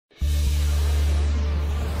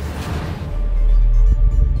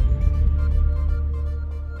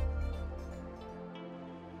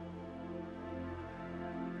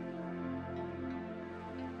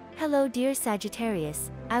Hello dear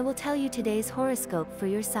Sagittarius, I will tell you today's horoscope for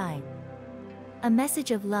your sign. A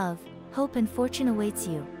message of love, hope and fortune awaits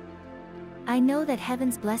you. I know that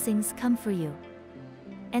heaven's blessings come for you.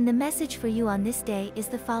 And the message for you on this day is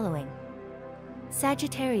the following.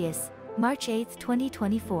 Sagittarius, March 8,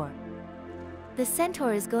 2024. The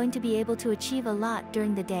centaur is going to be able to achieve a lot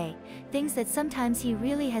during the day, things that sometimes he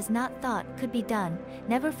really has not thought could be done.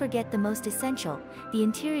 Never forget the most essential, the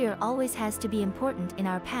interior always has to be important in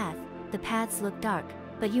our path. The paths look dark,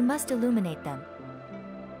 but you must illuminate them.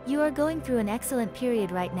 You are going through an excellent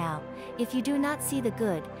period right now. If you do not see the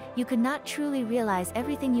good, you could not truly realize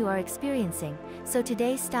everything you are experiencing, so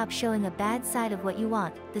today stop showing a bad side of what you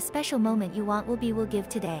want. The special moment you want will give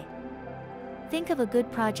today. Think of a good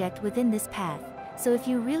project within this path, so if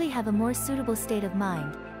you really have a more suitable state of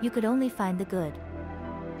mind, you could only find the good.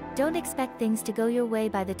 Don't expect things to go your way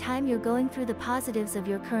by the time you're going through the positives of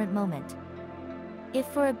your current moment. If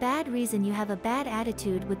for a bad reason you have a bad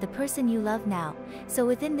attitude with the person you love now, so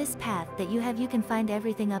within this path that you have you can find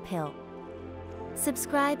everything uphill.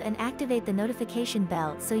 Subscribe and activate the notification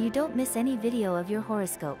bell so you don't miss any video of your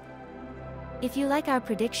horoscope. If you like our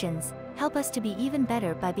predictions, help us to be even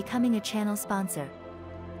better by becoming a channel sponsor.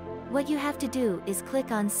 What you have to do is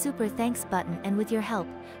click on Super Thanks button, and with your help,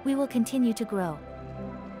 we will continue to grow.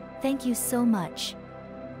 Thank you so much.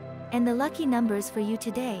 And the lucky numbers for you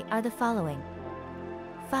today are the following: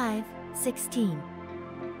 5, 16,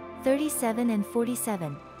 37 and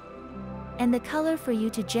 47. And the color for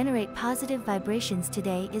you to generate positive vibrations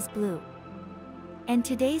today is blue. And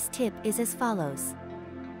today's tip is as follows.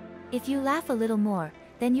 If you laugh a little more,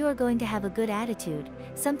 then you are going to have a good attitude,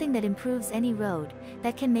 something that improves any road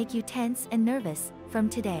that can make you tense and nervous from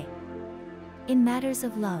today. In matters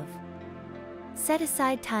of love, set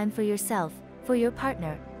aside time for yourself, for your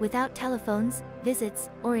partner, without telephones, visits,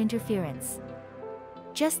 or interference.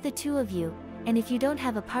 Just the two of you, and if you don't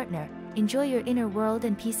have a partner, enjoy your inner world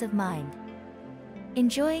and peace of mind.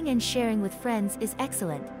 Enjoying and sharing with friends is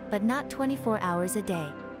excellent, but not 24 hours a day.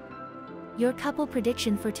 Your couple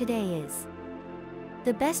prediction for today is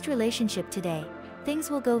the best relationship today. Things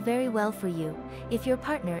will go very well for you, if your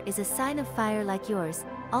partner is a sign of fire like yours,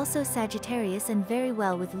 also Sagittarius, and very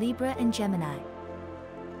well with Libra and Gemini.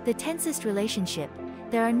 The tensest relationship,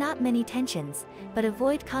 there are not many tensions, but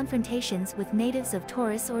avoid confrontations with natives of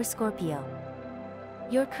Taurus or Scorpio.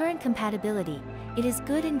 Your current compatibility, it is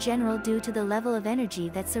good in general due to the level of energy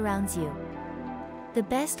that surrounds you. The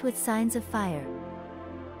best with signs of fire.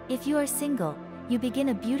 If you are single, you begin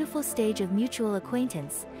a beautiful stage of mutual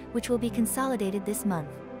acquaintance, which will be consolidated this month.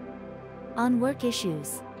 On work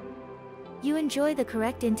issues, you enjoy the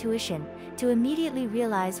correct intuition to immediately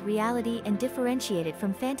realize reality and differentiate it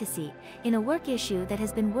from fantasy in a work issue that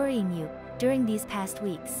has been worrying you during these past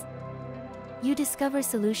weeks. You discover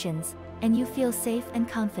solutions, and you feel safe and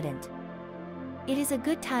confident. It is a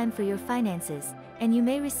good time for your finances, and you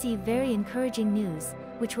may receive very encouraging news,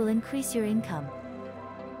 which will increase your income.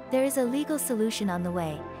 There is a legal solution on the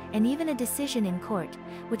way, and even a decision in court,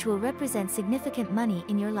 which will represent significant money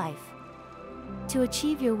in your life. To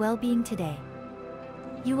achieve your well-being today,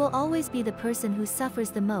 you will always be the person who suffers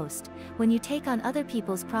the most when you take on other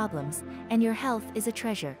people's problems, and your health is a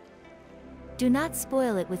treasure. Do not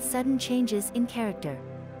spoil it with sudden changes in character.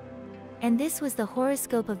 And this was the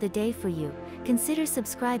horoscope of the day for you. Consider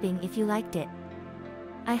subscribing if you liked it.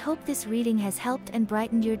 I hope this reading has helped and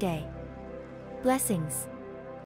brightened your day. Blessings.